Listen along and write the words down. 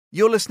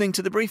You're listening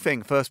to The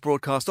Briefing, first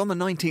broadcast on the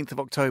 19th of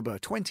October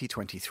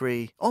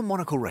 2023 on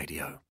Monocle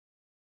Radio.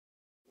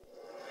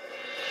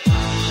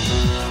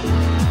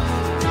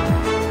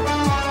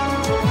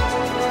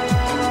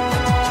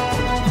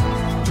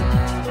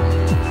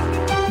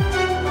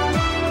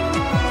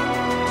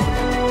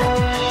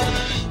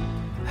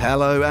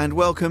 Hello and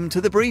welcome to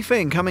The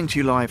Briefing, coming to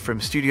you live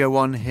from Studio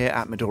One here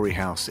at Midori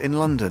House in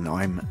London.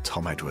 I'm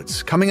Tom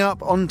Edwards. Coming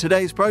up on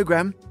today's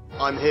programme...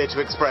 I'm here to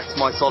express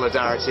my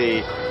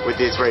solidarity with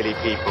the Israeli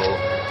people.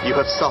 You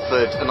have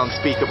suffered an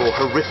unspeakable,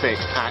 horrific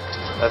act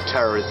of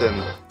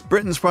terrorism.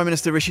 Britain's Prime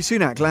Minister Rishi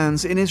Sunak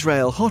lands in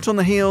Israel, hot on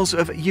the heels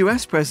of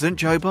US President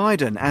Joe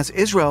Biden, as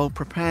Israel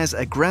prepares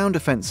a ground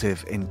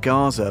offensive in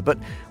Gaza. But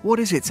what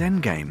is its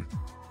endgame?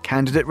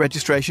 Candidate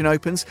registration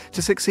opens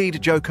to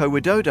succeed Joko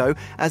Widodo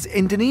as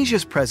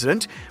Indonesia's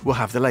president. We'll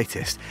have the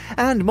latest.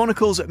 And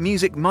Monocle's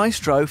music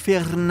maestro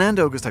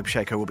Fernando Augusto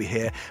Pacheco will be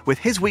here with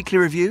his weekly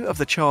review of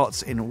the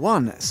charts in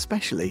one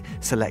specially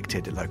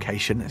selected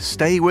location.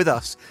 Stay with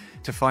us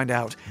to find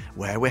out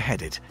where we're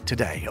headed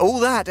today. All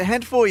that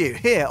ahead for you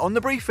here on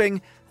The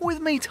Briefing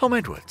with me, Tom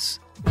Edwards.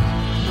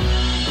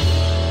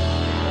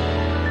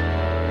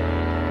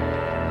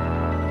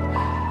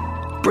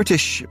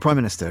 British Prime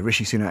Minister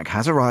Rishi Sunak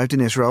has arrived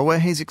in Israel, where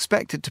he's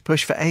expected to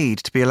push for aid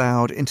to be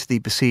allowed into the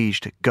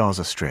besieged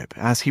Gaza Strip.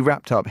 As he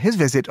wrapped up his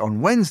visit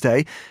on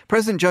Wednesday,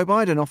 President Joe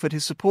Biden offered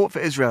his support for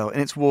Israel in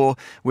its war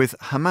with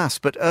Hamas,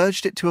 but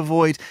urged it to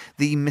avoid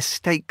the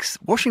mistakes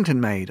Washington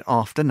made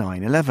after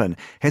 9/11.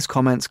 His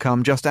comments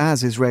come just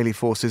as Israeli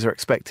forces are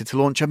expected to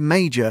launch a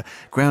major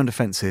ground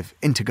offensive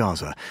into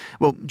Gaza.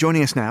 Well,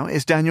 joining us now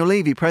is Daniel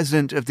Levy,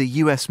 president of the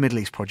US Middle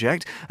East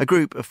Project, a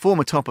group of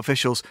former top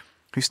officials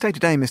whose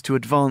stated aim is to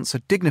advance a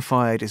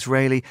dignified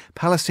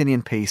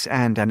Israeli-Palestinian peace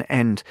and an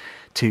end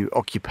to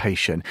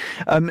occupation.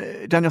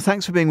 Daniel,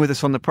 thanks for being with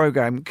us on the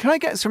programme. Can I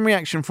get some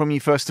reaction from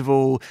you, first of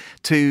all,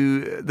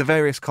 to the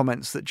various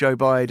comments that Joe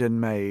Biden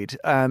made,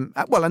 and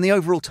the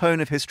overall tone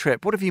of his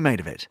trip? What have you made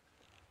of it?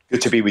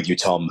 Good to be with you,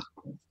 Tom.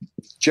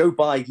 Joe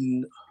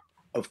Biden,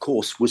 of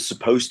course, was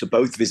supposed to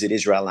both visit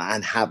Israel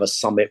and have a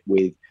summit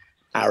with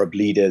Arab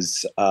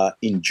leaders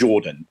in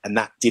Jordan, and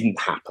that didn't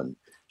happen.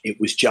 It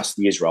was just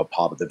the Israel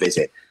part of the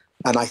visit.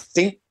 And I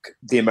think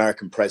the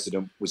American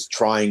president was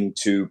trying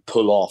to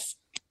pull off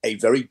a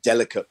very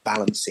delicate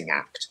balancing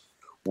act,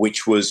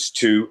 which was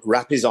to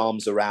wrap his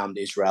arms around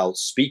Israel,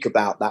 speak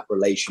about that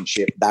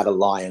relationship, that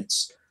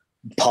alliance.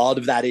 Part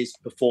of that is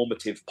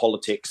performative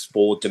politics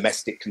for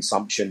domestic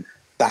consumption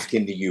back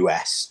in the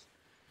US.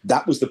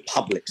 That was the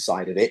public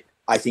side of it.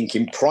 I think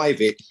in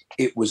private,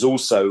 it was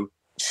also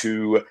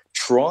to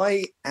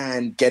try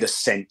and get a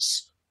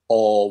sense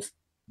of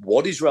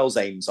what Israel's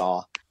aims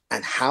are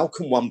and how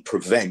can one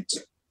prevent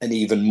an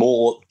even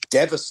more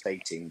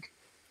devastating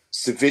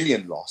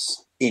civilian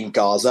loss in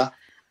Gaza,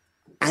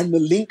 and the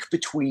link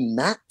between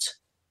that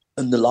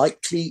and the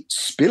likely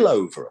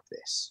spillover of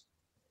this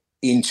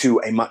into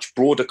a much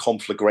broader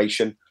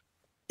conflagration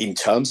in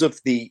terms of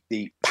the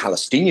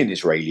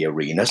Palestinian-Israeli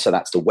arena. So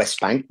that's the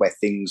West Bank, where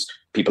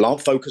people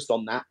aren't focused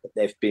on that, but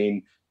there have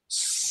been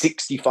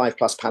 65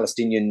 plus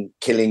Palestinian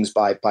killings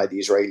by the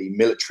Israeli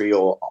military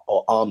or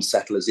armed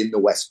settlers in the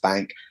West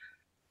Bank,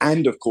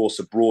 and of course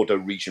a broader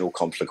regional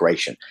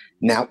conflagration.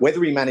 Now,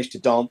 whether he managed to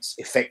dance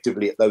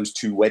effectively at those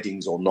two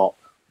weddings or not,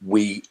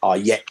 we are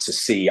yet to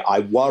see. I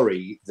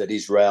worry that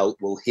Israel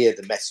will hear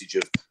the message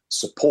of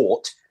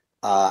support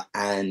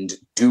and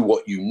do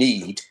what you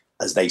need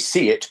as they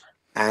see it,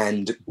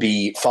 and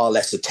be far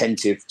less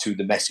attentive to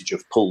the message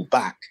of pull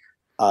back,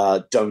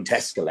 don't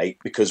escalate,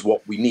 because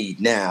what we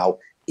need now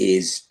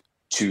is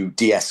to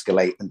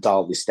de-escalate and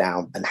dial this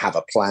down and have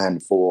a plan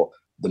for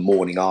the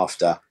morning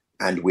after.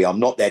 And we are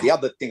not there. The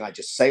other thing I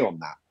just say on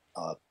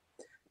that,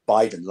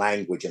 Biden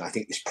language, and I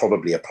think this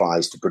probably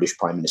applies to British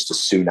Prime Minister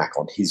Sunak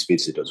on his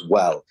visit as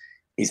well,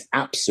 is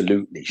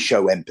absolutely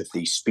show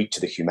empathy, speak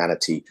to the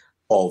humanity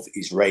of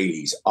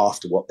Israelis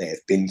after what they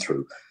have been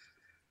through.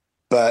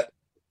 But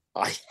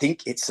I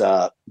think it's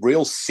a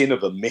real sin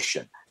of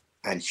omission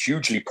and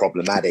hugely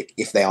problematic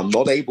if they are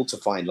not able to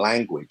find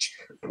language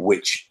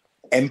which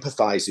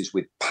empathizes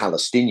with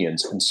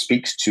Palestinians and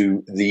speaks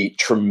to the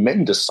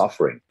tremendous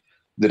suffering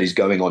that is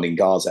going on in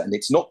Gaza. And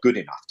it's not good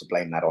enough to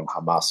blame that on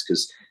Hamas,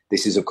 because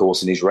this is, of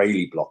course, an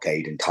Israeli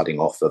blockade and cutting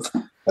off of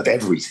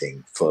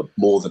everything for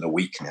more than a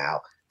week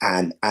now,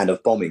 and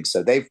of bombing.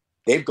 So they've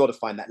got to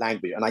find that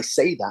language. And I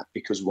say that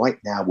because right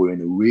now we're in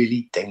a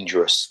really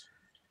dangerous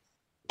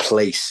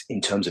place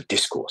in terms of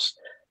discourse.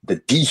 The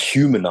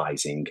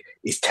dehumanizing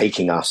is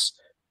taking us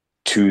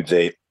to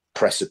the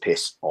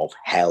precipice of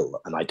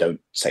hell, and I don't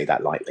say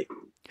that lightly.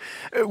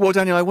 Well,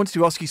 Daniel, I wanted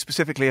to ask you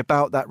specifically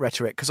about that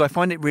rhetoric, because I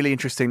find it really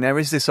interesting. There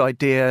is this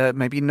idea,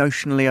 maybe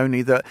notionally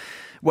only, that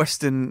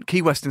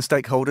key Western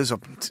stakeholders,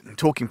 are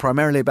talking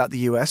primarily about the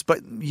US, but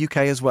UK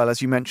as well,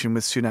 as you mentioned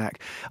with Sunak,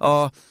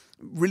 are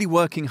really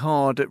working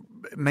hard at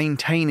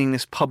maintaining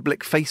this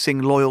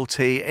public-facing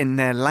loyalty in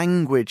their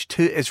language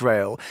to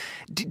Israel.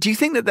 Do you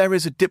think that there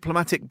is a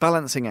diplomatic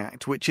balancing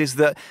act, which is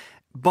that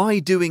by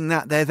doing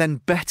that, they're then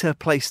better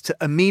placed to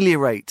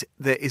ameliorate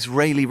the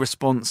Israeli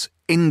response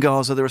in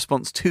Gaza, the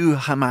response to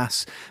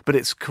Hamas, but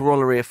its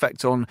corollary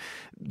effect on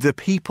the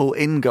people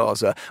in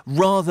Gaza,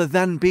 rather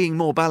than being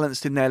more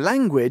balanced in their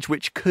language,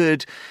 which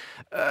could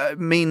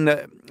mean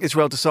that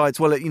Israel decides,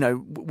 well,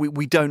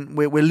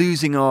 we're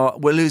losing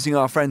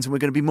our friends and we're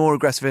going to be more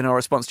aggressive in our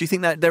response. Do you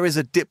think that there is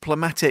a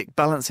diplomatic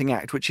balancing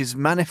act which is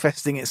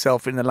manifesting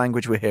itself in the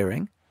language we're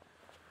hearing?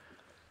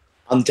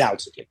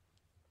 Undoubtedly.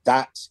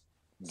 That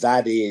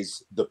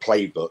is the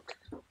playbook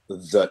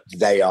that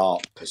they are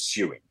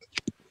pursuing.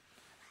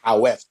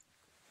 However,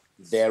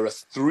 there are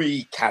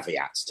 3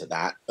 caveats to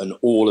that, and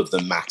all of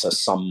them matter,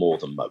 some more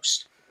than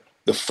most.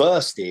 The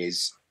first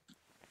is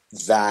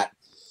that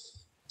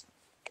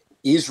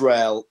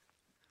Israel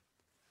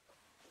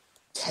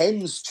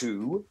tends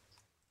to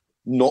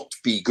not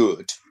be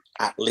good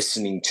at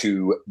listening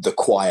to the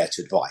quiet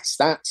advice.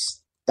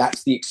 That's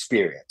the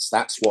experience.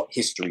 That's what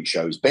history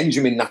shows.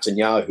 Benjamin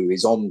Netanyahu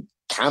is on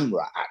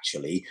camera,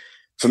 actually,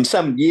 from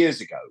some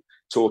years ago,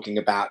 talking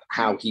about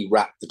how he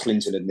wrapped the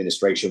Clinton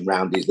administration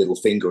around his little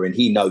finger and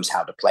he knows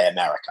how to play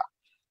America.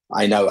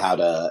 He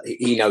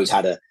knows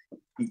how to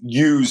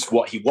use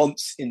what he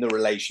wants in the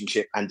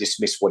relationship and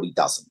dismiss what he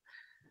doesn't.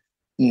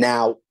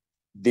 Now,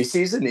 this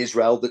is an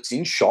Israel that's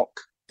in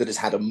shock, that has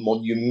had a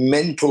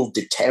monumental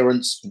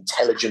deterrence,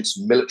 intelligence,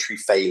 military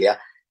failure.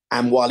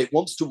 And while it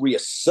wants to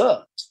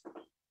reassert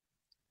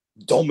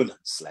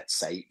dominance, let's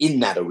say, in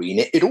that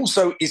arena, it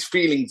also is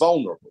feeling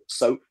vulnerable.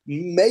 So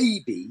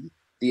maybe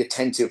the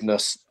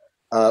attentiveness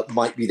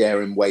might be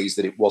there in ways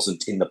that it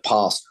wasn't in the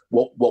past.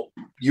 What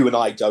you and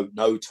I don't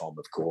know, Tom,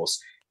 of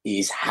course,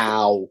 is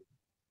how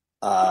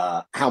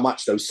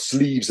much those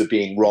sleeves are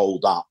being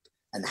rolled up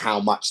and how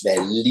much they're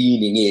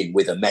leaning in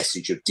with a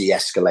message of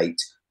de-escalate,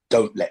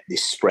 don't let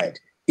this spread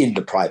in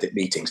the private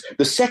meetings.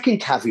 The second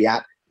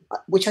caveat,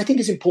 which I think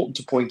is important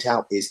to point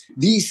out, is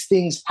these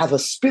things have a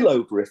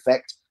spillover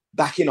effect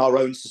back in our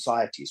own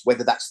societies,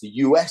 whether that's the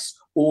US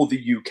or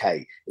the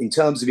UK, in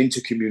terms of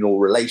intercommunal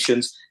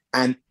relations.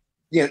 And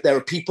there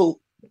are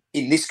people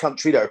in this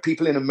country, there are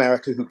people in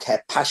America who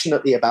care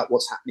passionately about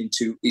what's happening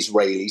to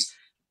Israelis.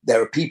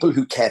 There are people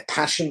who care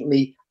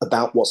passionately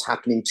about what's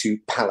happening to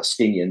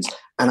Palestinians.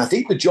 And I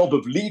think the job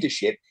of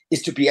leadership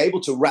is to be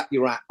able to wrap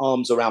your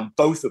arms around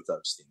both of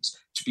those things,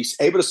 to be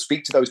able to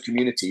speak to those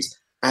communities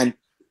and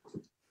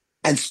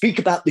speak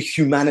about the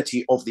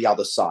humanity of the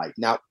other side.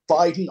 Now,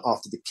 Biden,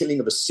 after the killing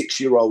of a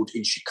 6-year-old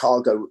in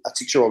Chicago, a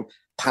 6-year-old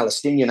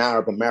Palestinian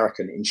Arab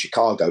American in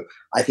Chicago,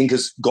 I think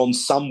has gone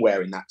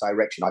somewhere in that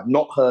direction. I've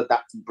not heard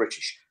that from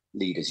British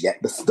leaders yet.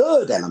 The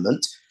third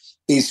element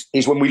is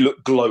when we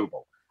look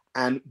global.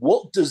 And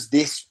what does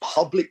this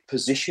public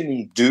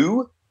positioning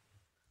do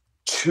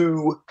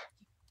to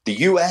the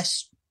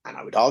US, and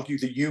I would argue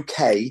the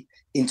UK,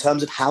 in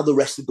terms of how the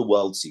rest of the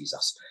world sees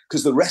us?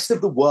 Because the rest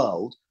of the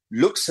world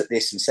looks at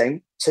this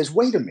and says,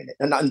 wait a minute.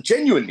 And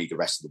genuinely the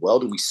rest of the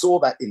world, and we saw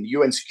that in the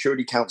UN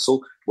Security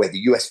Council, where the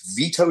US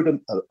vetoed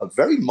a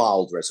very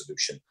mild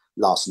resolution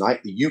last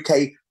night. The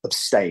UK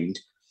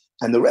abstained.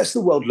 And the rest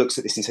of the world looks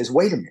at this and says,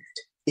 wait a minute,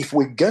 if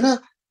we're going to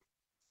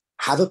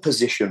have a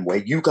position where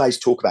you guys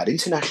talk about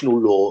international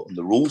law and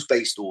the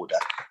rules-based order,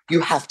 you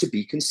have to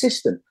be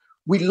consistent.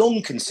 We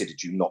long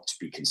considered you not to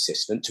be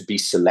consistent, to be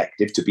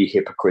selective, to be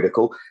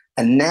hypocritical.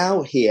 And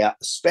now here,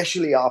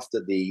 especially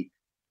after the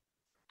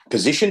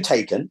position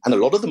taken and a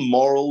lot of the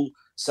moral,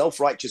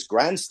 self-righteous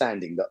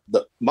grandstanding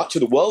that much of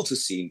the world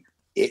has seen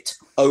it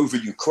over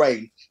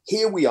Ukraine,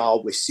 here we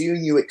are, we're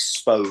seeing you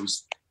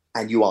exposed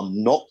and you are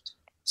not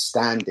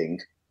standing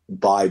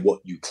by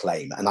what you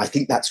claim. And I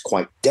think that's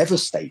quite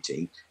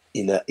devastating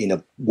in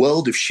a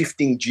world of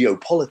shifting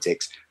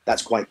geopolitics.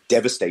 That's quite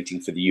devastating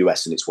for the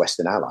US and its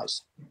Western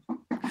allies.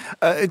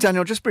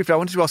 Daniel, just briefly, I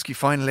wanted to ask you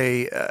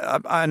finally,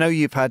 I know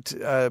you've had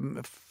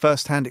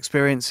first-hand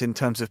experience in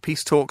terms of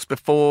peace talks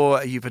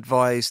before. You've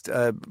advised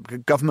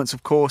governments,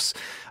 of course.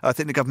 I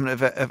think the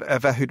government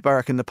of Ehud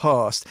Barak in the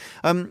past.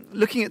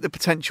 Looking at the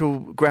potential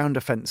ground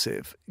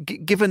offensive,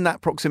 given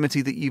that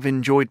proximity that you've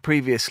enjoyed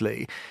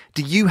previously,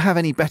 do you have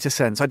any better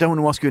sense? I don't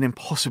want to ask you an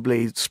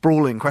impossibly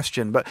sprawling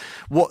question, but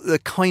what the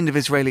kind of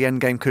Israeli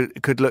endgame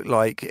could look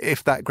like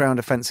if that ground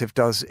offensive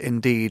does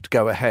indeed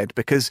go ahead?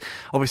 Because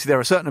obviously there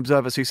are certain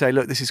observers who say,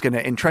 look, this is going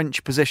to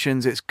entrench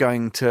positions, it's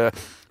going to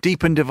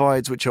deepen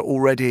divides which are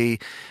already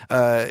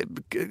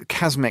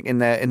chasmic in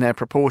their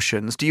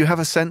proportions. Do you have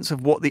a sense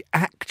of what the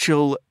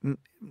actual,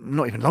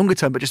 not even longer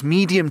term, but just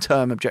medium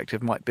term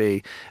objective might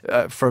be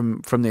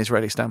from the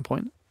Israeli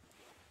standpoint?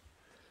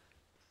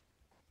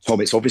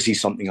 Tom, it's obviously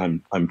something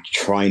I'm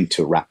trying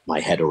to wrap my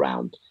head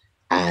around,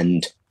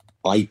 and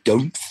I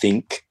don't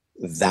think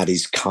that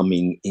is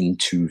coming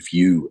into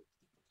view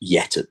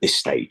yet at this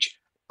stage.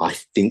 I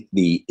think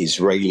the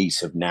Israelis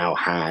have now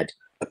had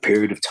a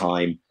period of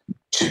time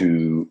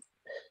to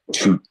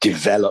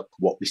develop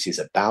what this is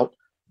about,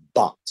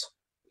 but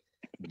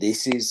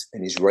this is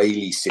an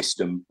Israeli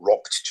system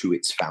rocked to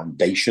its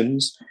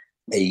foundations,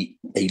 a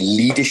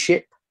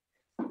leadership,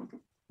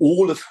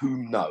 all of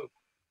whom know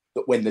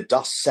that when the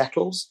dust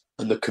settles,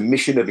 and the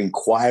commission of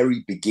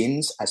inquiry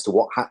begins as to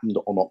what happened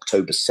on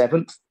October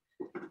 7th,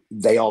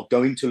 they are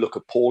going to look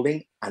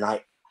appalling.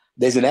 And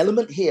there's an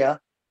element here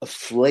of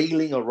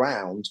flailing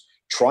around,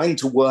 trying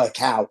to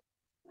work out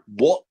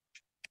what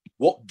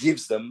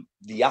gives them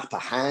the upper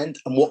hand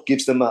and what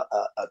gives them a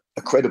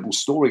credible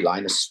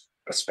storyline,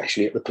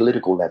 especially at the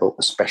political level,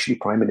 especially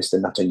Prime Minister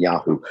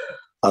Netanyahu,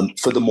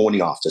 for the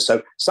morning after.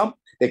 So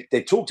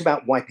they talked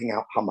about wiping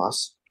out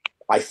Hamas.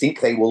 I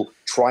think they will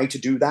try to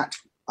do that.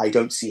 I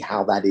don't see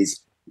how that is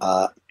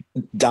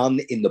done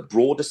in the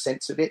broader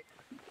sense of it.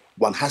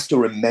 One has to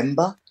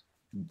remember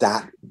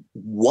that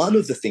one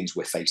of the things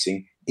we're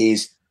facing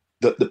is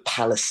that the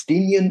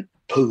Palestinian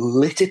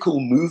political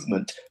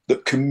movement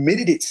that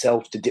committed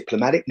itself to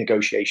diplomatic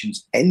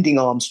negotiations, ending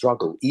armed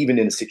struggle, even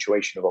in a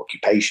situation of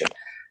occupation,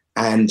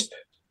 and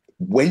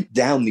went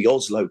down the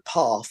Oslo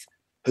path,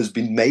 has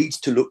been made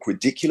to look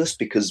ridiculous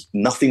because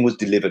nothing was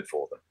delivered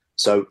for them.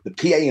 So the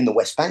PA in the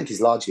West Bank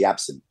is largely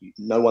absent.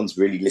 No one's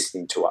really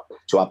listening to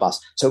Abbas.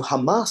 So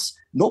Hamas,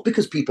 not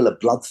because people are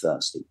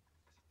bloodthirsty,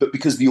 but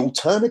because the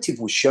alternative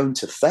was shown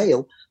to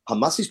fail.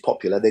 Hamas is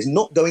popular. There's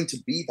not going to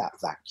be that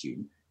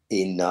vacuum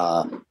in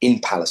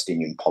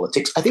Palestinian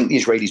politics. I think the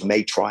Israelis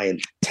may try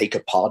and take a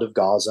part of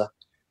Gaza.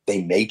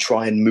 They may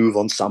try and move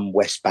on some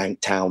West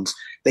Bank towns.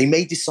 They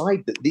may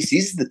decide that this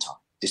is the time,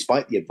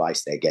 despite the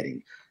advice they're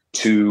getting,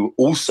 to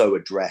also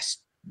address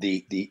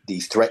the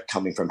threat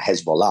coming from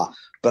Hezbollah.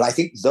 But I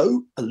think,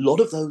 though, a lot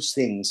of those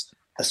things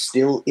are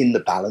still in the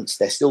balance.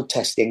 They're still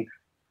testing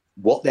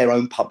what their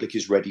own public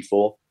is ready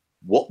for,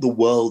 what the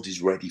world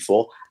is ready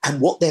for,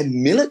 and what their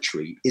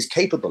military is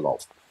capable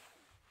of.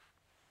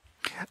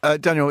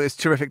 Daniel, it's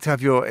terrific to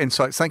have your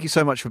insights. Thank you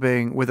so much for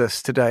being with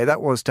us today.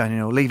 That was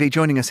Daniel Levy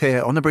joining us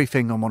here on The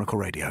Briefing on Monocle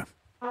Radio.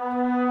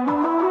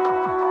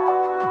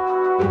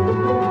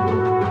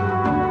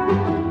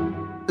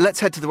 Let's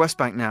head to the West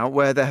Bank now,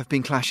 where there have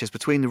been clashes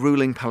between the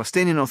ruling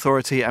Palestinian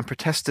Authority and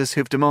protesters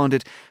who've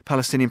demanded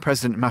Palestinian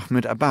President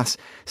Mahmoud Abbas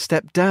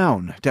step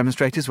down.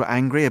 Demonstrators were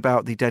angry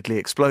about the deadly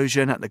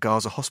explosion at the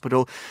Gaza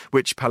hospital,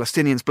 which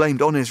Palestinians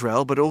blamed on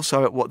Israel, but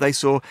also at what they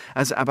saw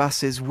as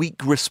Abbas's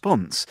weak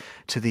response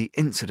to the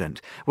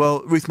incident.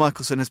 Well, Ruth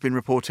Michelson has been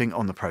reporting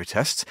on the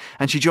protests,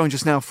 and she joins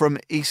us now from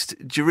East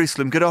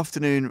Jerusalem. Good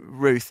afternoon,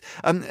 Ruth.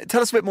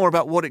 Tell us a bit more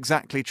about what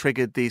exactly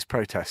triggered these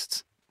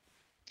protests.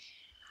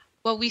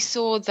 Well, we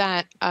saw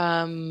that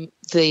the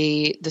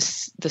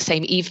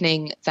same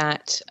evening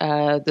that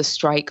the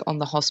strike on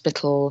the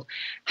hospital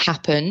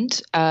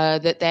happened,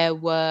 that there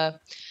were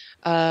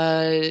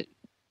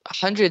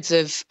hundreds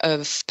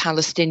of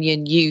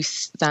Palestinian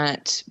youth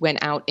that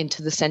went out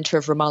into the center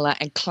of Ramallah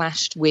and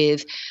clashed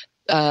with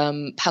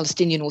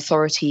Palestinian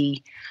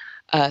Authority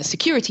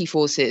security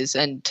forces,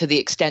 and to the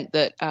extent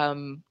that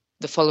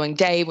the following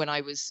day, when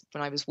I was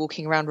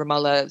walking around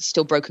Ramallah,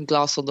 still broken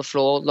glass on the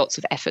floor, lots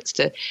of efforts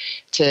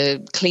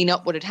to clean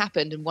up what had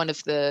happened. And one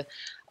of the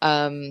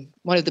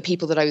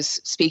people that I was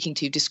speaking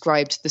to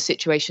described the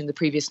situation the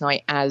previous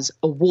night as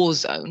a war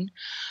zone.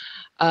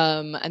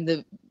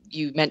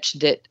 You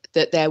mentioned it,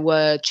 that there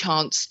were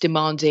chants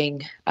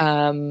demanding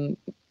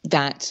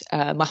that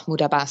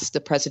Mahmoud Abbas,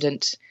 the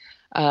president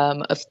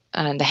and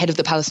the head of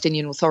the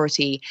Palestinian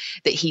Authority,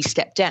 that he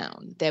step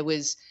down. There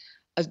was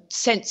a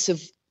sense of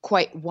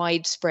quite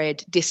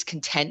widespread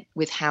discontent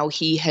with how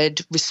he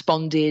had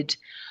responded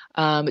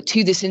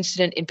to this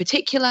incident in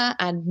particular,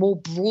 and more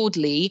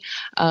broadly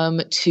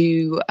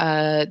to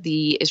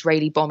the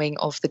Israeli bombing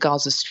of the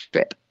Gaza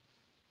Strip.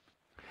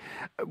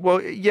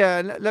 Well,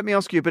 yeah, let me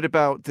ask you a bit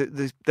about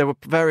there were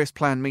various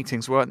planned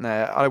meetings, weren't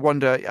there? I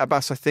wonder,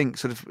 Abbas, I think,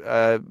 sort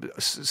of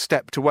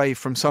stepped away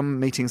from some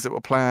meetings that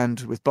were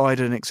planned with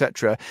Biden,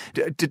 etc.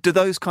 Do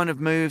those kind of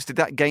moves, did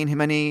that gain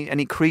him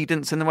any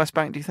credence in the West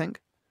Bank, do you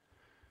think?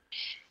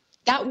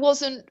 That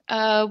wasn't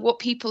what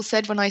people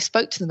said when I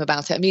spoke to them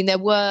about it. I mean, there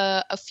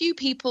were a few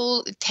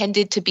people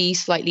tended to be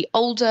slightly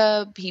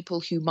older,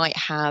 people who might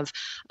have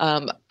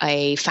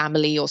a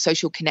family or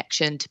social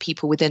connection to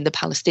people within the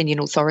Palestinian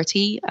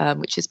Authority,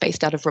 which is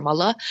based out of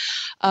Ramallah.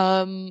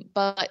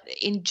 But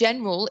in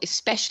general,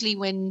 especially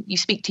when you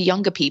speak to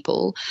younger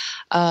people,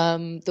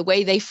 the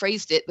way they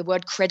phrased it, the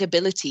word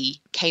credibility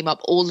came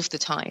up all of the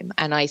time.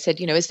 And I said,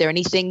 is there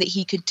anything that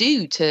he could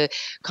do to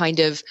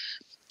kind of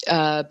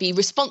be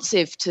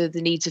responsive to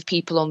the needs of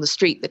people on the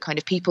street, the kind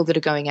of people that are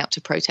going out to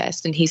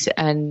protest?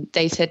 And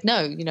they said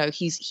no.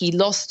 He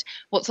lost.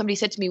 What somebody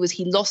said to me was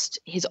he lost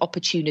his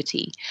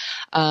opportunity,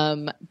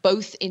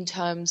 both in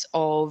terms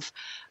of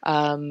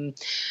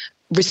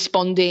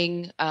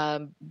responding,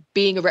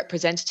 being a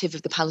representative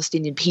of the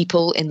Palestinian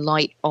people in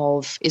light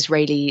of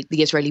the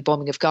Israeli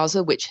bombing of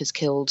Gaza, which has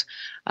killed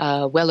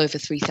well over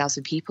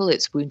 3,000 people.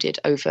 It's wounded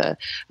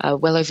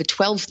well over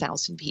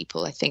 12,000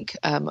 people, I think,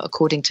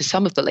 according to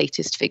some of the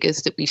latest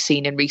figures that we've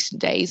seen in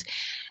recent days.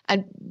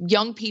 And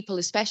young people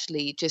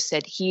especially just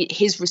said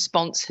his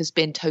response has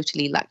been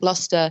totally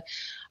lackluster.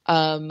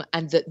 And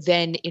that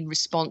then in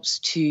response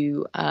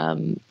to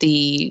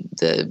the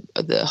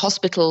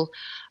hospital,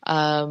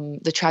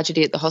 the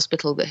tragedy at the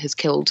hospital that has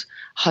killed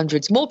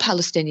hundreds more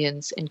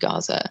Palestinians in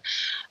Gaza,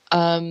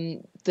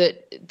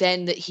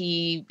 that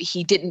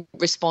he didn't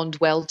respond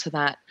well to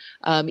that,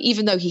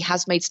 even though he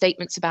has made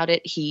statements about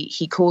it.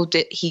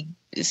 He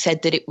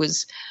said that it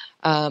was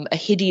a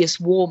hideous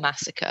war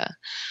massacre.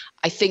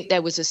 I think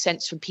there was a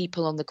sense from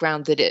people on the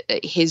ground that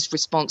his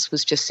response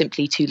was just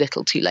simply too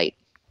little, too late.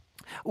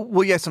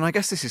 Well, yes, and I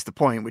guess this is the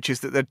point, which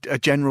is that a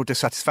general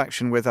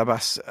dissatisfaction with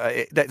Abbas,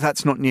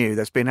 that's not new.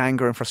 There's been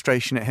anger and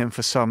frustration at him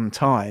for some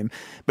time.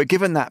 But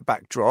given that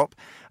backdrop,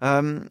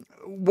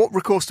 what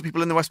recourse do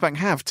people in the West Bank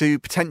have to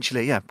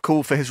potentially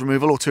call for his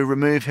removal or to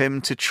remove him,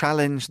 to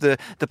challenge the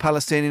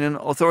Palestinian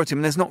Authority? I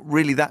mean, there's not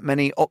really that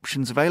many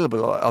options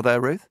available, are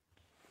there, Ruth?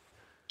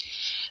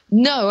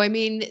 No, I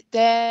mean,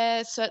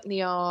 there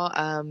certainly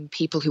are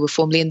people who were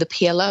formerly in the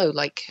PLO,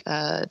 like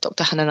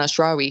Dr. Hanan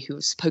Ashrawi,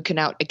 who've spoken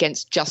out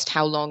against just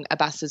how long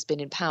Abbas has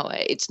been in power.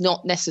 It's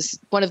not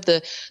one of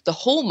the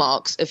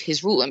hallmarks of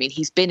his rule. I mean,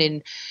 he's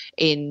been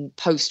in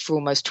post for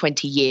almost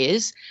 20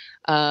 years.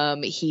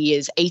 He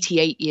is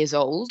 88 years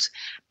old,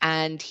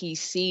 and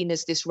he's seen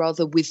as this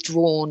rather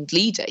withdrawn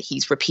leader.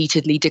 He's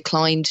repeatedly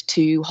declined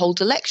to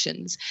hold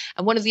elections.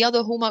 And one of the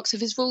other hallmarks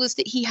of his rule is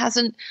that he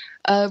hasn't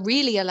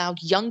really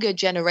allowed younger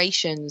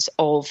generations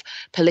of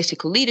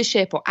political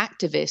leadership or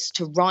activists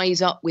to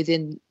rise up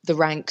within the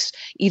ranks,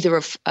 either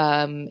of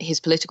his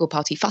political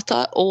party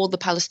Fatah or the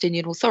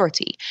Palestinian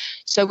Authority.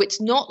 So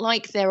it's not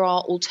like there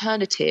are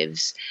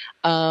alternatives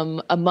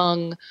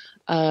among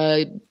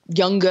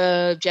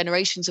younger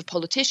generations of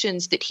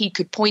politicians that he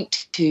could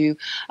point to,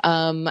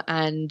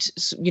 and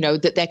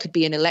that there could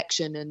be an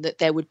election and that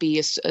there would be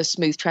a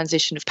smooth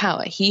transition of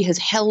power. He has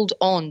held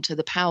on to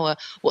the power,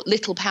 what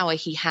little power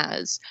he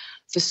has,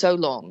 for so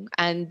long,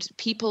 and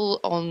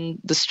people on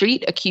the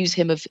street accuse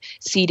him of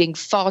ceding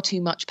far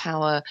too much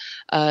power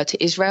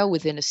to Israel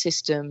within a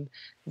system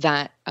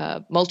that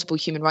multiple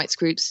human rights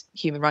groups,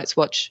 Human Rights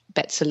Watch,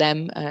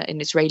 B'Tselem,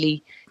 an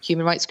Israeli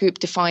human rights group,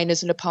 define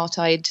as an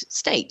apartheid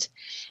state.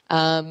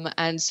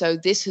 And so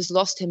this has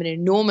lost him an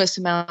enormous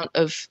amount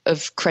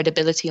of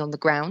credibility on the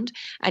ground,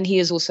 and he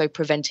has also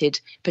prevented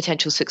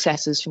potential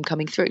successors from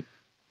coming through.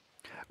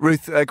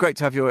 Ruth, great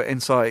to have your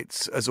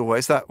insights as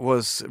always. That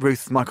was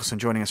Ruth Michelson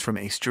joining us from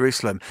East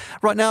Jerusalem.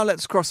 Right now,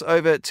 let's cross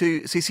over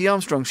to CC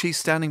Armstrong. She's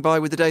standing by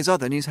with the day's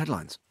other news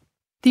headlines.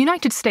 The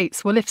United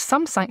States will lift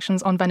some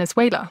sanctions on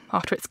Venezuela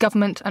after its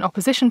government and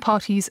opposition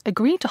parties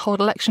agreed to hold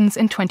elections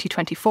in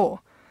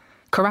 2024.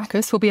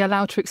 Caracas will be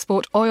allowed to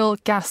export oil,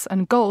 gas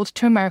and gold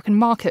to American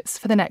markets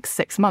for the next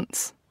 6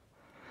 months.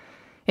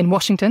 In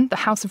Washington, the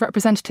House of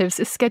Representatives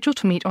is scheduled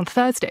to meet on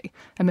Thursday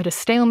amid a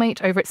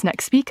stalemate over its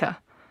next speaker.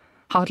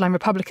 Hardline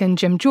Republican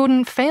Jim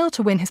Jordan failed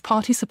to win his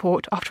party's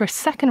support after a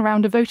second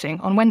round of voting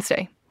on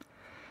Wednesday.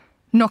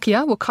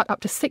 Nokia will cut up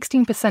to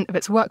 16% of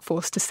its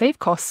workforce to save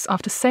costs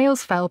after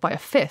sales fell by a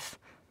fifth.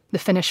 The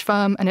Finnish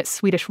firm and its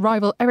Swedish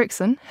rival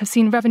Ericsson have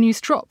seen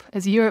revenues drop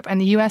as Europe and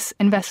the US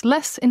invest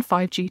less in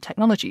 5G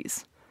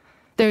technologies.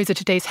 Those are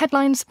today's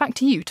headlines. Back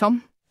to you,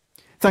 Tom.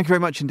 Thank you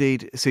very much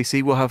indeed,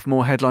 CC. We'll have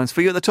more headlines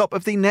for you at the top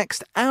of the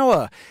next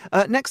hour.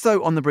 Next,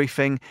 though, on the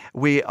briefing,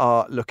 we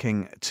are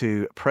looking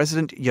to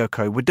President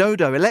Joko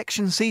Widodo.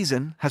 Election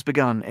season has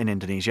begun in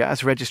Indonesia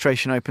as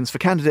registration opens for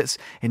candidates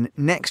in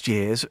next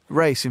year's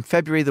race. In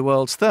February, the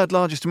world's third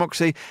largest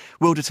democracy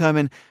will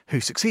determine who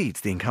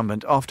succeeds the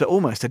incumbent after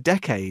almost a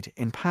decade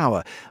in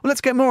power. Well, let's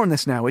get more on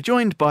this now. We're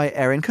joined by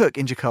Erin Cook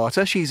in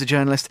Jakarta. She's a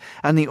journalist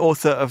and the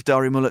author of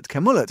Dari Mulut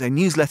ke Mulut, a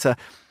newsletter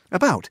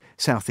about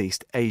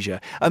Southeast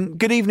Asia.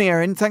 Good evening,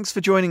 Erin. Thanks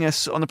for joining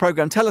us on the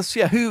programme. Tell us,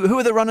 who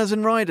are the runners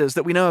and riders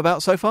that we know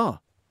about so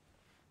far?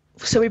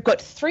 So we've got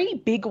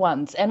three big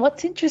ones, and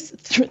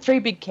three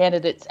big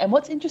candidates. And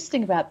what's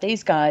interesting about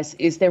these guys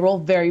is they're all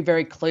very,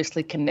 very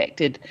closely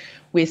connected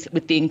with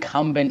the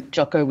incumbent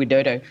Joko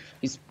Widodo,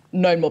 who's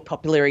known more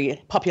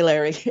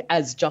popularity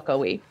as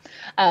Jokowi.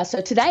 So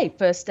today,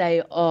 first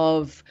day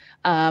of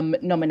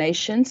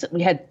nominations,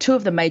 we had two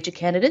of the major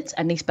candidates,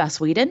 Anies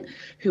Baswedan,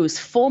 who was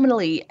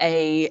formerly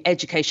a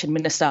education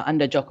minister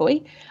under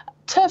Jokowi,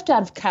 turfed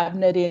out of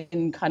cabinet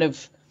in kind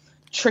of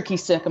tricky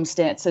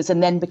circumstances,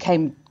 and then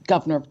became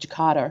governor of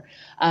Jakarta.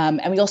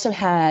 And we also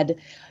had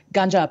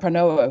Ganjar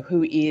Pranowo,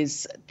 who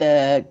is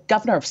the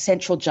governor of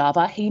Central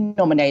Java. He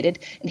nominated,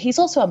 and he's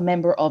also a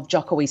member of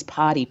Jokowi's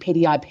party,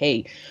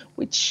 PDIP,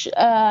 which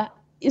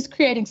is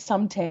creating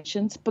some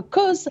tensions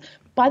because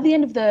by the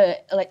end of the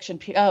election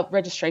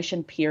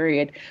registration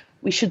period,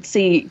 we should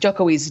see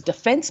Jokowi's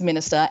defence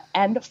minister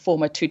and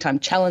former two-time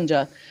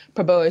challenger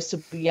Prabowo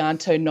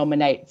Subianto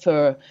nominate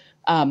for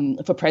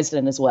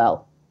president as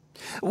well.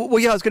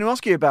 Well, I was going to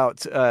ask you about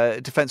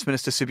Defence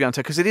Minister Subianto,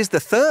 because it is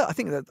the third, I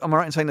think, am I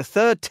right in saying the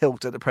third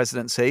tilt at the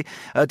presidency,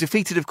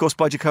 defeated, of course,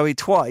 by Jokowi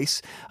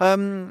twice.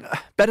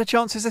 Better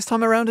chances this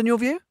time around, in your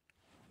view?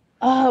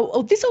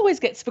 Well, this always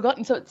gets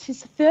forgotten. So it's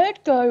his third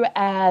go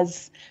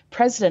as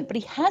president, but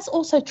he has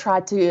also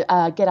tried to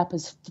get up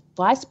as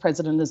vice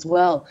president as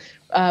well,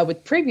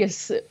 with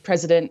previous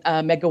president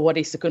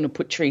Megawati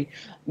Sukarnoputri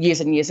years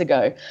and years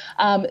ago.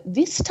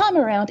 This time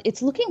around,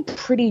 it's looking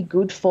pretty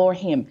good for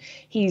him.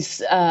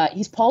 He's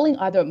polling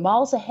either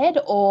miles ahead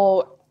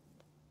or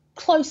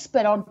close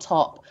but on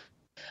top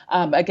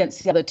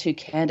against the other two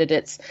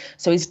candidates.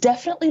 So he's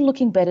definitely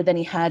looking better than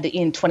he had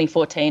in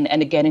 2014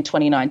 and again in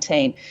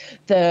 2019.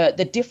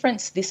 The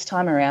difference this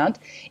time around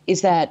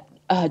is that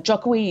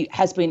Jokowi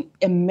has been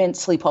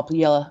immensely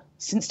popular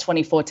since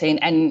 2014,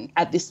 and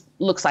at this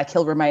looks like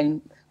he'll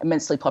remain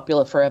immensely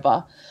popular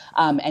forever.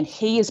 And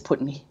he is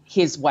putting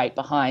his weight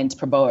behind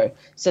Prabowo,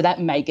 so that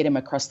may get him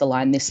across the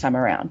line this time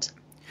around.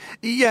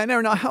 Yeah,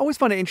 no, I always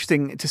find it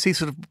interesting to see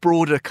sort of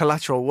broader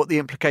collateral, what the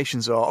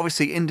implications are.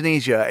 Obviously,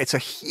 Indonesia, it's a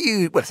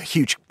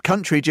huge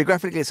country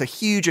geographically, it's a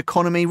huge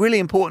economy, really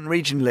important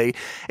regionally.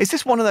 Is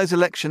this one of those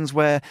elections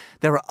where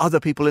there are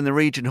other people in the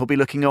region who'll be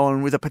looking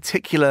on with a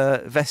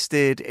particular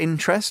vested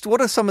interest?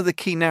 What are some of the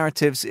key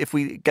narratives if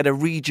we get a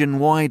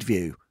region-wide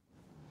view?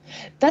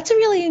 That's a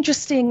really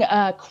interesting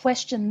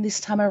question this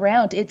time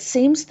around. It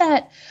seems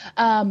that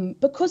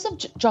because of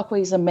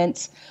Jokowi's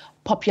immense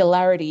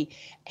popularity,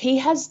 he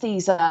has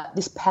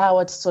this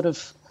power to sort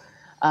of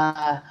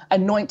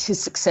anoint his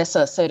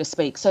successor, so to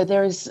speak. So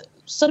there is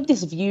sort of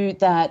this view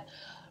that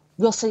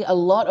we'll see a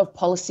lot of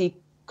policy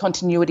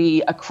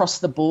continuity across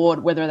the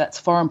board, whether that's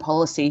foreign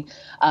policy.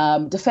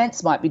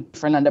 Defence might be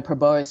different under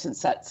Prabowo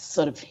since that's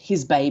sort of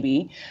his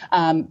baby,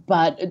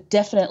 but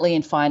definitely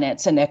in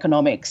finance and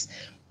economics,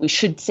 we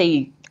should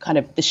see kind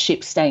of the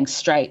ship staying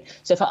straight.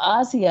 So for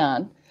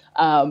ASEAN,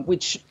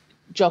 which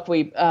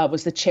Jokowi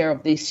was the chair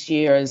of this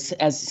year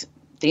as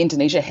the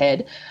Indonesia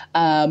head,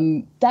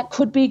 that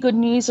could be good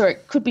news, or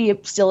it could be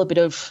still a bit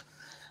of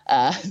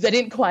they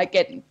didn't quite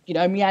get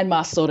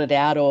Myanmar sorted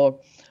out or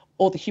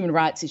all the human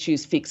rights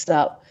issues fixed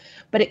up,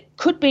 but it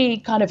could be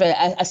kind of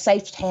a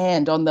safe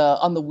hand on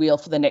the wheel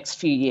for the next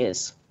few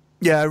years.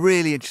 Yeah,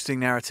 really interesting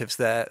narratives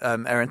there,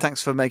 Erin.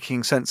 Thanks for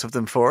making sense of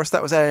them for us.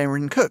 That was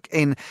Erin Cook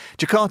in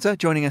Jakarta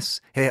joining us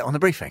here on The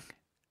Briefing.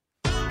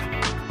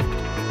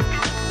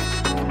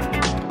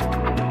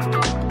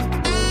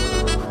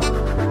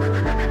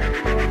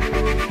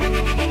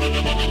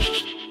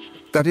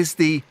 That is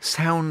the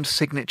sound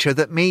signature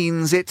that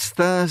means it's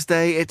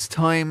Thursday. It's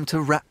time to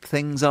wrap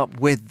things up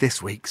with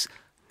this week's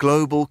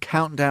Global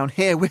Countdown.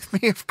 Here with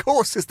me, of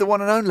course, is the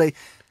one and only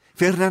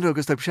Fernando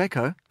Augusto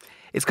Pacheco.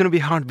 It's going to be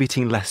hard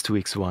beating last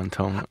week's one,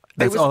 Tom.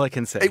 That's all I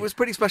can say. It was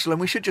pretty special,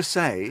 and we should just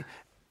say,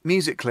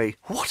 musically,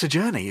 what a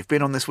journey you've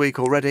been on this week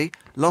already.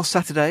 Last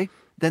Saturday,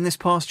 then this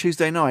past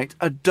Tuesday night,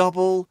 a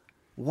double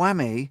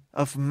whammy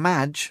of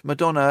Madge,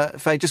 Madonna,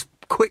 Faye, just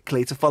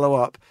quickly to follow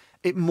up.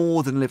 It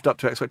more than lived up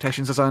to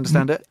expectations, as I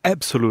understand it.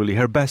 Absolutely.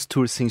 Her best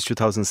tour since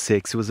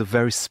 2006. It was a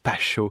very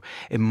special,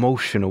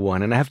 emotional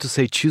one. And I have to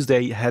say,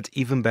 Tuesday had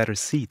even better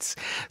seats.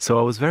 So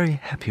I was very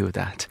happy with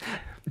that.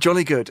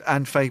 Jolly good.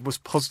 And Faye was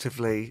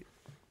positively...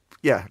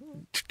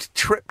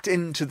 tripped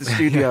into the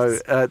studio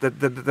Yes.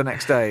 the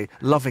next day,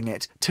 loving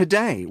it.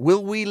 Today,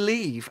 will we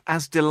leave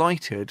as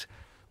delighted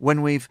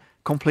when we've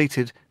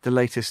completed the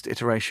latest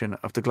iteration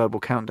of the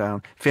Global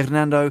Countdown?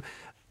 Fernando,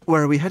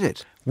 where are we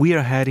headed? We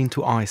are heading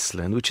to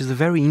Iceland, which is a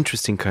very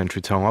interesting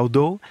country, Tom.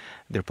 Although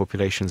their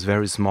population is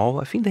very small,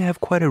 I think they have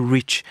quite a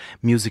rich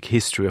music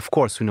history. Of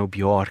course, we know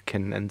Björk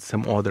and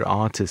some other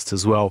artists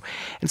as well.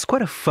 And it's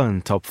quite a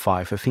fun top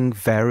 5. I think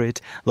varied,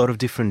 a lot of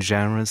different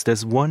genres.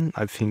 There's one,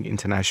 I think,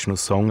 international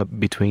song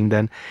between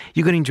them.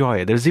 You're going to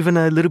enjoy it. There's even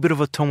a little bit of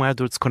a Tom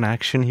Edwards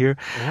connection here.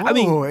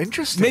 Oh,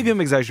 interesting. Maybe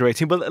I'm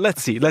exaggerating, but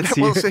let's see.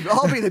 We'll see.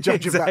 I'll be the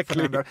judge of that,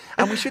 Fernando.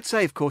 And we should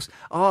say, of course,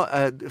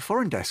 our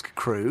foreign desk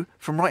crew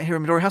from right here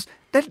in Midori House,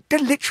 they're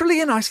literally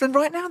in Iceland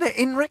right now. They're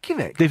in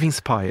Reykjavik. They've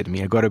inspired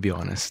me, I got to be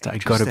honest.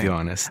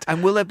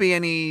 And will there be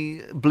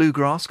any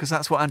bluegrass? Because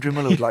that's what Andrew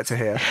Muller would like to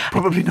hear.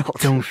 Probably not.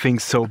 Don't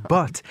think so.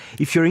 But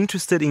if you're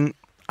interested in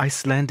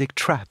Icelandic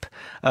trap,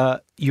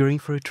 you're in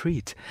for a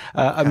treat.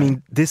 I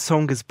mean, this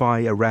song is by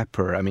a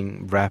rapper.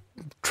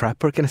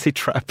 Trapper? Can I say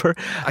trapper?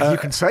 You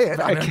can say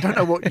it. I don't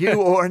know what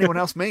you or anyone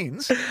else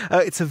means.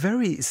 It's a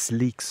very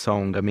sleek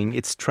song. I mean,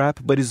 it's trap,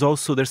 but it's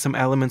also, there's some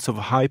elements of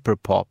hyper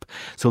pop.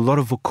 So a lot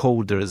of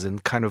vocoders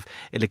and kind of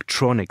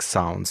electronic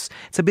sounds.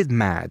 It's a bit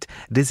mad.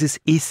 This is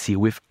Easy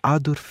with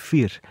Adur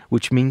Fyr,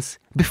 which means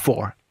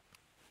before.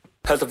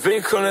 Það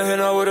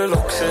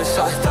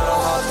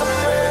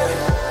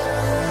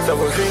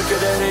var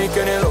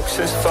hringin í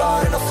loksins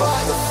farin að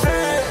fatta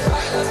þig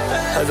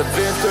Þetta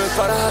vildu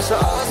bara þessa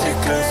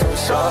athygli þú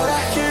sár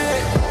ekki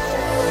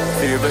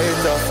Því ég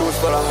veit að þú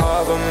bara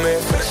hafa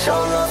mig fyrir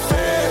sjálfa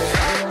þig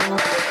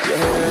Ég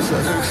hef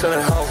þessar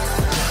hugsanir hátt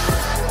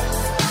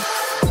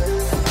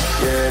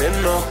Ég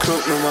inn á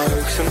klúbnum að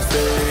hugsa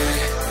þig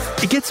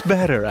It gets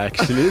better,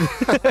 actually.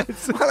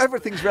 Well,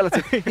 everything's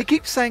relative. He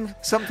keeps saying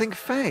something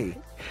Faye.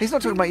 He's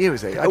not talking about you,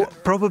 is he?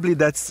 Probably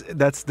that's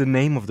the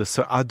name of the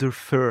song, Adur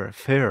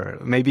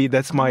Fyr. Maybe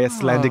that's my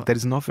Icelandic that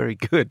is not very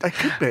good. It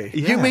could be.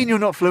 Yeah. You mean you're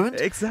not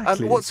fluent?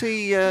 Exactly. What's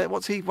he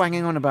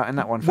wanging on about in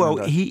that one?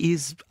 Well, he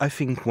is, I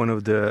think, one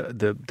of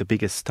the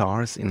biggest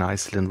stars in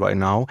Iceland right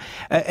now.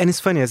 And it's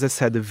funny, as I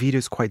said, the video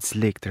is quite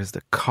slick. There's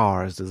the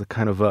cars. There's a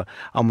kind of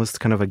almost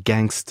kind of a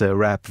gangster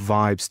rap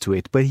vibes to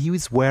it. But he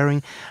was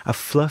wearing a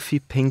fluffy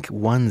pink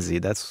onesie.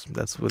 That's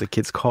what the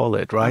kids call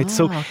it, right?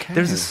 So okay.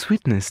 there's a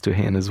sweetness to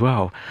him as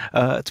well.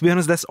 To be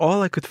honest, that's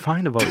all I could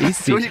find about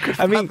Isi.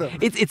 I mean, fathom.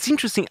 it's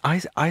interesting.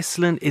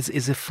 Iceland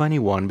is a funny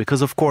one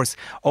because, of course,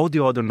 all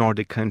the other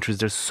Nordic countries,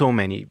 there's so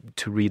many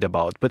to read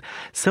about. But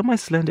some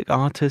Icelandic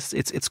artists,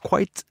 it's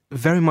quite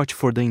very much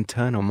for the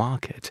internal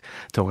market.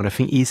 So, and I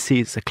think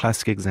Isi is a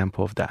classic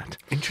example of that.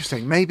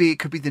 Interesting. Maybe it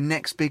could be the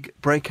next big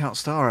breakout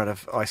star out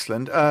of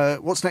Iceland.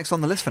 What's next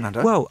on the list,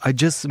 Fernando? Well, I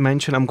just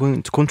mentioned, I'm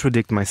going to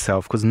contradict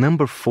myself because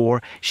number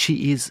 4,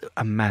 she is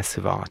a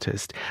massive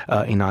artist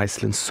in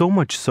Iceland. So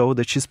much so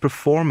that she's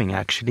performing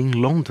actually in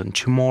London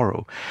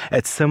tomorrow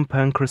at St.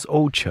 Pancras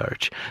Old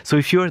Church. So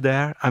if you're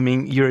there, I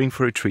mean, you're in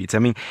for a treat. I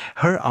mean,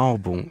 her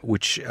album,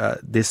 which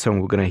this song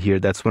we're going to hear,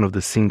 that's one of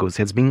the singles,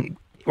 has been...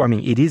 I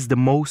mean, it is the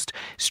most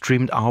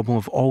streamed album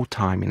of all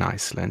time in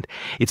Iceland.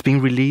 It's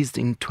been released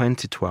in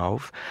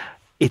 2012.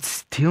 It's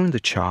still in the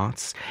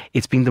charts.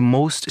 It's been the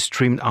most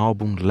streamed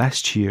album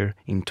last year,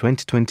 in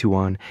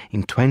 2021,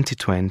 in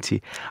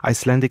 2020.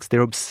 Icelandics,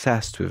 they're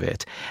obsessed with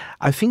it.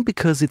 I think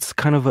because it's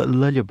kind of a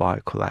lullaby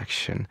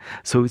collection.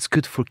 So it's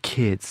good for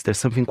kids. There's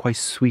something quite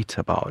sweet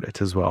about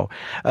it as well.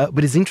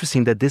 But it's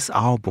interesting that this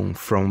album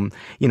from,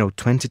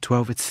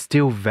 2012, it's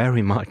still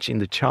very much in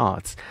the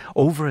charts.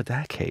 Over a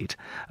decade.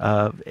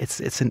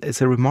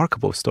 It's a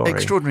remarkable story.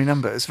 Extraordinary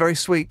number. It's very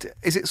sweet.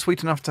 Is it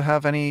sweet enough to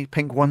have any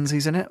pink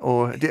onesies in it?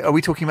 Or are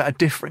we talking about a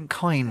different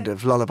kind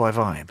of lullaby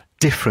vibe?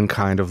 Different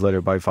kind of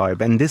lullaby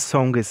vibe. And this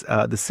song is,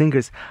 the singer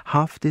is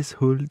Hafdís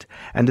Huld,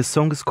 and the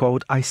song is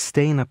called I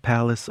Stay in a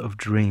Palace of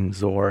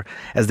Dreams, or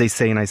as they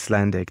say in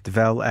Icelandic,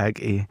 Dvel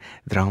eg I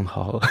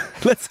Draunhal.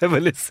 Let's have a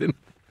listen.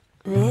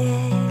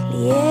 Vel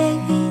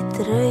ég í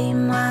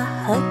drauma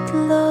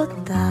höll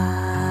og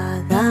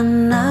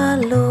dagana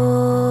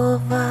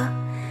lofa,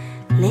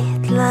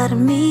 litlar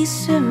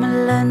mísum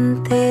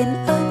löndin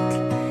öll,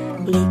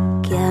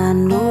 liggja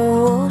nú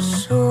og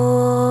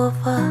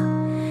sofa,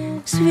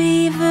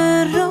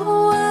 svífur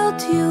ró á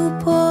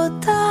djúp og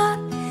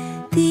dal,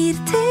 dýr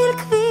til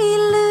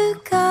hvílu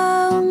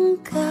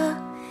ganga,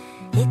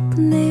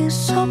 einnig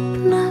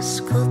sofna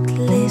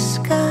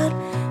skolliskar,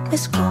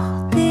 með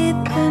skottið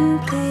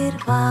undir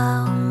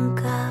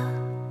vanga.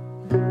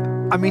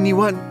 I mean, you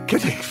weren't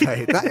kidding,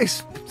 Faye. That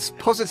is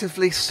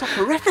positively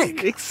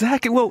soporific.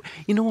 Exactly. Well,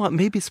 you know what?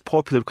 Maybe it's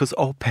popular because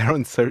all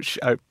parents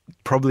are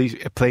probably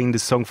playing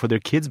this song for their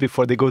kids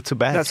before they go to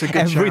bed. That's a good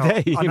every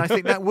shout. day. And I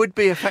think that would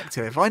be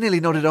effective. I nearly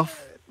nodded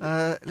off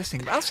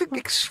listening. That's what an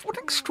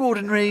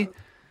extraordinary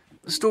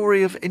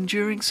story of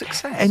enduring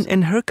success.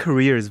 And her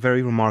career is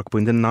very remarkable.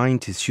 In the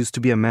 90s, she used to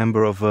be a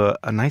member of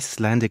an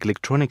Icelandic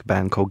electronic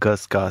band called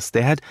Gus Gus.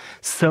 They had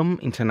some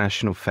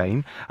international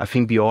fame. I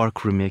think Björk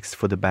remixed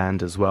for the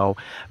band as well.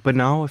 But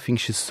now I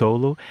think she's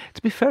solo.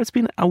 To be fair, it's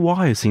been a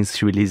while since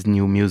she released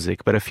new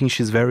music, but I think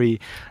she's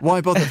very... Why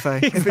bother,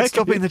 Faye? Exactly. If it's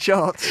topping the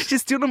charts. She's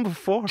still number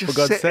 4, Just for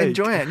God's sit, sake.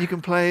 enjoy it. And you can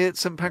play at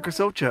St.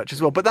 Pancras Old Church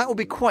as well. But that will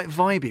be quite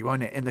vibey,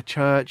 won't it? In the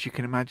church, you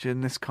can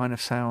imagine this kind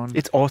of sound.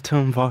 It's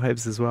autumn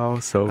vibes as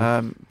well, so...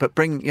 But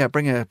bring a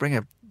blanket.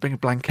 You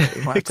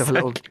might have to have a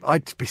little.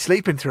 I'd be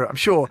sleeping through it, I'm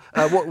sure.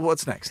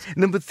 What's next?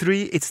 Number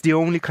 3, it's the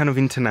only kind of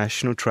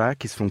international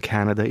track. It's from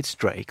Canada. It's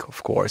Drake,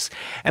 of course.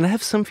 And I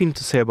have something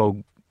to say about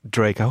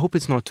Drake. I hope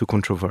it's not too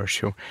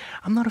controversial.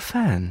 I'm not a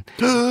fan,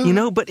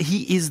 but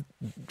he is,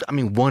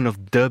 one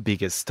of the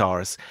biggest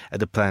stars at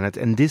the planet.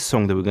 And this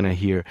song that we're going to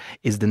hear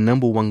is the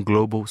number 1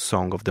 global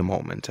song of the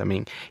moment. I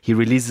mean, he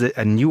released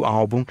a new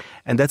album,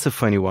 and that's a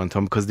funny one,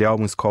 Tom, because the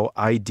album is called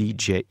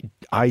IDGAF.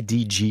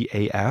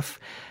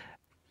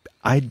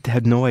 I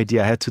had no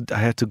idea. I had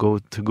to go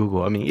to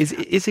Google. I mean, is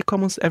it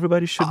common?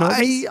 Everybody should know.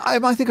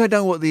 I think I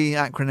know what the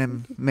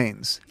acronym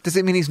means. Does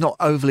it mean he's not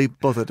overly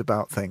bothered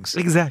about things?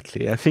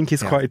 Exactly. I think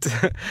he's quite,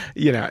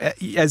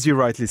 as you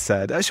rightly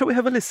said. Shall we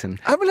have a listen?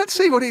 Let's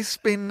see what he's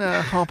been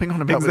harping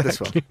on about with this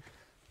one.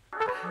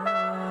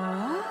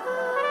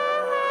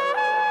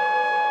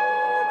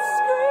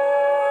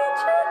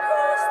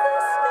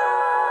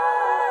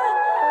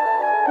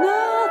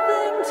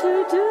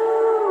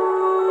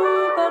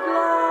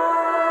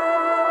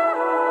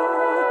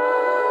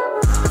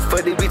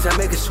 For the bitch, I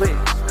make a sweat.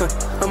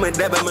 I'm a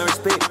dab, I'm a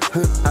respect.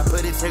 I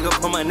put it, take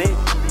up on my neck.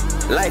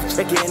 Life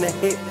check it in the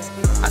head.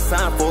 I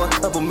signed for a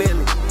couple million.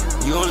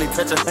 You only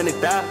touch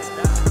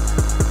 100,000.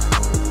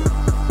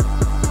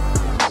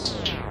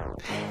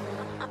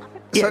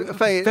 So,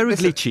 Faye, very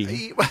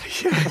glitchy.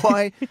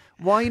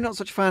 Why are you not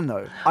such a fan,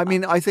 though? I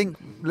mean, I think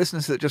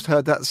listeners that just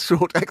heard that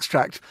short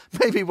extract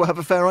maybe will have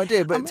a fair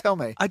idea, but tell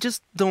me. I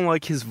just don't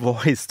like his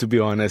voice, to be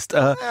honest.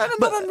 Not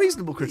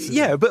unreasonable criticism.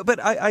 Yeah, but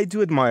I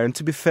do admire, and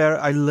to be fair,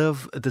 I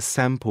love the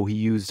sample he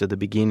used at the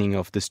beginning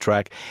of this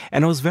track.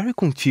 And I was very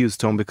confused,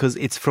 Tom, because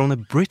it's from a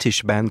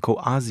British band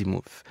called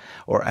Azimuth.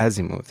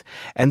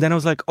 And then I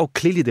was like, oh,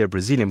 clearly they're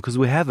Brazilian, because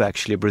we have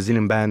actually a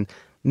Brazilian band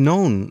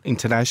known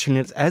internationally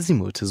as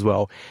Azimuth as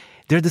well.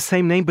 They're the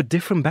same name, but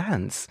different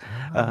bands.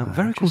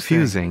 Very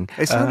confusing.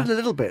 It sounded a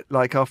little bit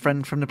like our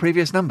friend from the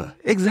previous number.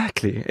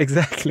 Exactly.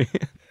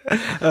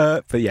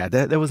 But yeah,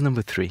 that was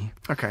number 3.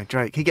 Okay,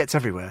 Drake, he gets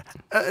everywhere.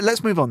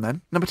 Let's move on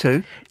then. Number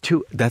 2.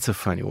 2, that's a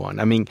funny one.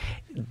 I mean,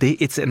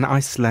 It's an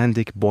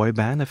Icelandic boy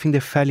band. I think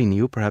they're fairly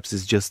new. Perhaps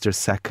it's just their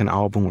second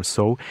album or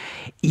so.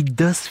 It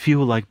does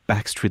feel like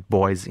Backstreet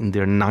Boys in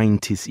their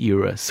 90s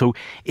era. So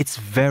it's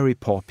very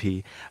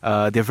poppy.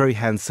 They're very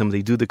handsome.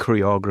 They do the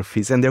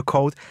choreographies. And they're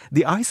called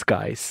the Ice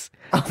Guys.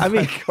 Oh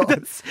my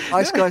God.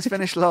 Ice Guys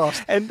finished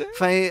last. And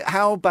Faye,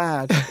 how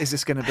bad is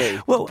this going to be?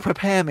 Well,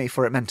 prepare me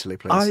for it mentally,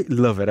 please. I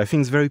love it. I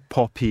think it's very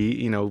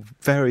poppy,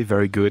 very,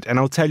 very good. And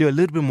I'll tell you a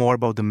little bit more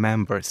about the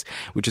members,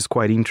 which is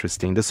quite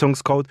interesting. The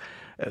song's called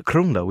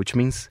Krumla, which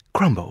means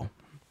crumble.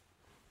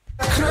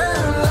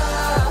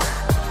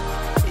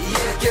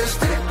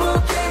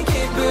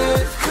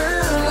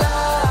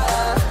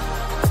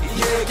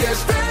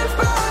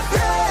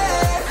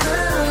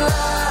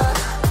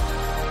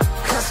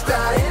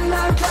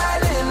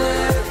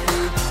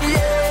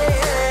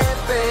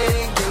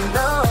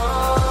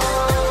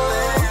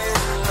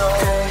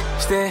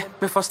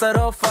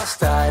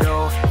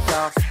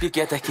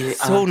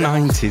 So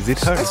 90s, it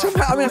hurts.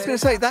 I was going to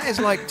say, that is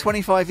like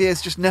 25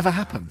 years just never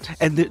happened.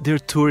 And their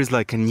tour is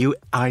like a new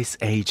ice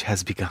age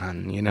has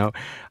begun,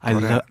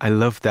 I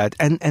love that.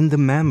 And the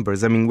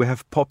members, we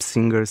have pop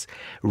singers,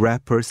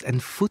 rappers,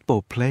 and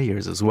football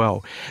players as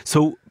well.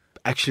 So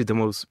actually the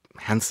most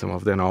handsome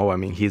of them all,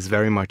 he's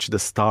very much the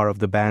star of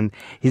the band.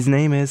 His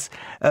name is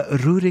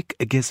Rúrik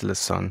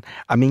Gislason.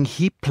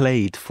 He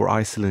played for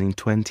Iceland in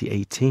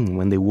 2018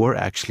 when they were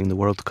actually in the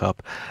World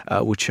Cup,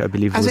 which I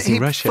believe was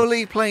in Russia. He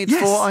fully played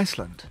for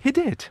Iceland? He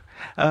did.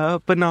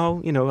 But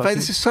now,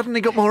 This has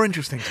suddenly got more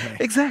interesting to me.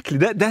 Exactly.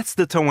 That's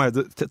the Tom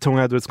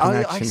Edwards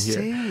connection I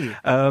see. here.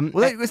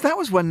 That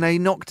was when they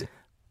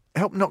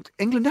helped knock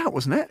England out,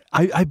 wasn't it?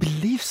 I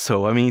believe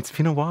so. It's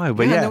been a while,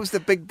 but there was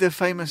the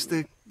famous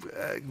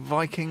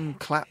Viking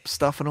clap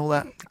stuff and all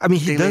that.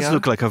 He does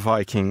look like a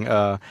Viking,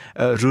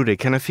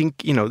 Rúrik, and I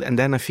think and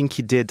then I think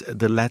he did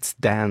the Let's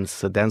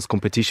Dance, a dance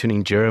competition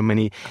in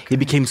Germany. Okay. He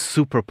became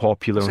super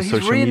popular on social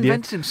media. So he's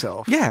reinvented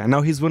himself. Yeah,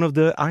 now he's one of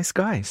the Ice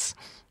Guys.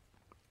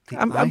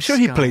 I'm sure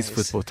he plays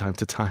football time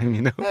to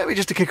time, Maybe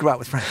just to kick about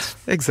with friends.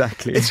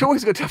 Exactly. It's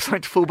always good to have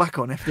something to fall back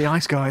on if the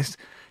Ice Guys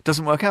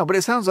doesn't work out, but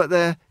it sounds like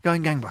they're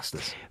going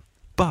gangbusters.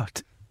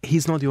 But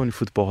he's not the only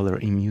footballer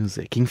in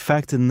music. In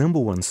fact, the number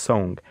one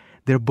song,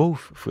 they're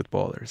both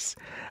footballers.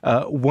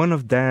 One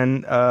of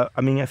them,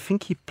 I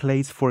think he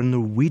plays for a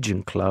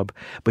Norwegian club,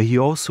 but he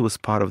also was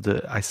part of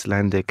the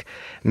Icelandic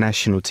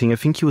national team. I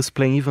think he was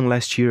playing even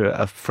last year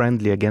a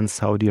friendly against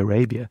Saudi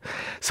Arabia.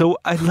 So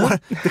I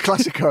love the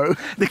Classico.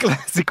 The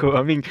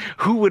Classico.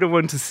 Who wouldn't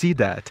want to see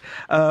that?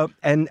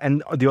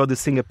 And the other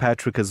singer,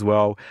 Patrick, as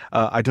well.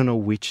 I don't know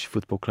which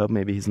football club.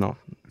 Maybe he's not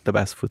the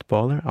best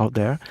footballer out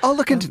there. I'll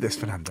look into this,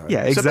 Fernando.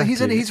 Yeah, exactly.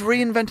 So he's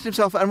reinvented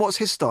himself. And what's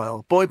his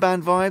style? Boy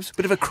band vibes?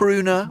 Bit of a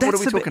crooner? What are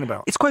we talking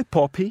about? It's quite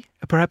poppy.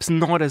 Perhaps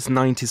not as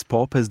 90s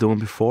pop as the one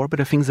before, but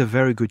I think it's a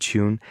very good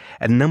tune.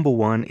 And number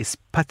one is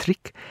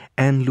Patrick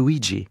and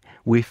Luigi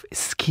with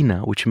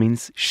Skina, which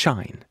means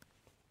shine.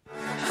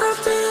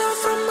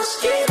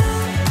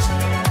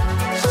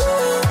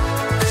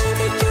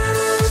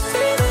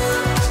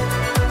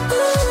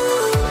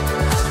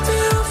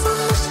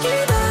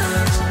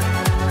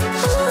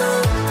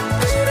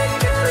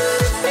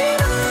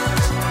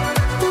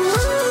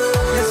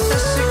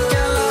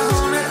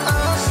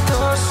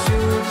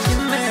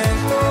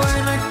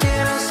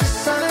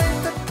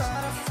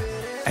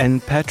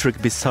 And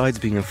Patrick, besides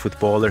being a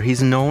footballer,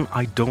 he's known,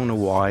 I don't know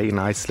why, in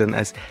Iceland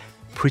as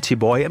Pretty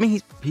Boy.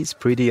 He's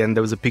pretty, and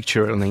there was a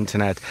picture on the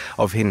internet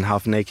of him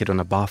half naked on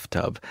a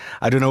bathtub.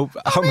 I don't know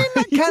how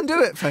that can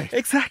do it, Faith.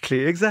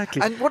 Exactly.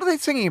 And what are they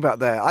singing about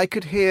there? I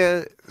could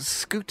hear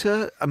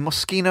scooter, a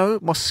mosquito?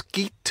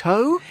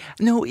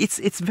 No,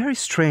 it's very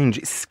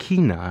strange.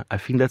 Skina, I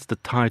think that's the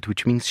title,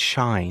 which means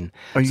shine.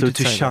 Oh, so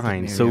to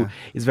shine.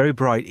 It's very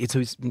bright.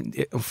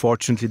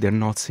 Unfortunately, they're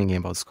not singing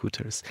about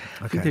scooters.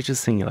 Okay. I think they're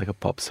just singing like a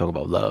pop song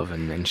about love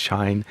and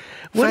shine.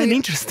 What an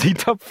interesting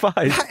top 5.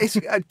 That is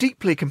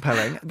deeply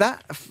compelling.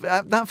 That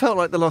felt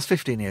like the last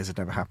 15 years had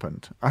never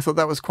happened. I thought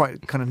that was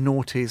quite kind of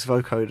noughties,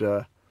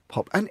 vocoder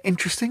pop. An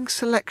interesting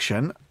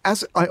selection,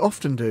 as I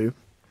often do.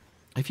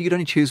 If you could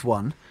only choose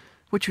one,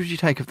 which would you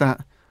take of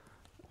that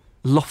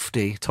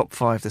lofty top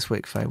 5 this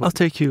week, Faye? I'll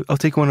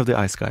take one of the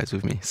Ice Guys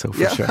with me, so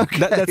for sure. Okay.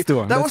 That's the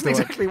one. That wasn't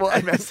exactly what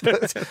I meant.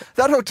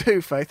 That'll do,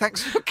 Faye.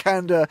 Thanks for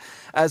candor,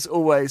 as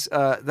always.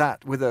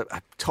 That with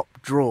a top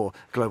draw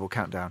global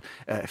countdown.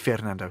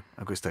 Fernando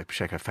Augusto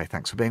Pacheco. Faye,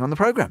 thanks for being on the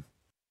programme.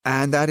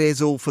 And that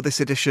is all for this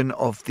edition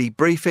of The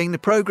Briefing. The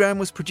programme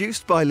was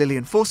produced by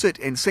Lillian Fawcett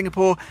in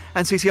Singapore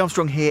and CC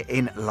Armstrong here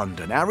in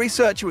London. Our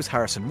researcher was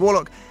Harrison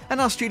Warlock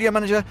and our studio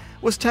manager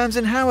was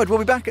Tamsin Howard. We'll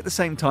be back at the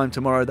same time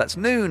tomorrow. That's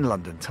noon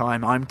London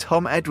time. I'm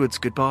Tom Edwards.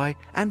 Goodbye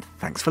and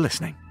thanks for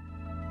listening.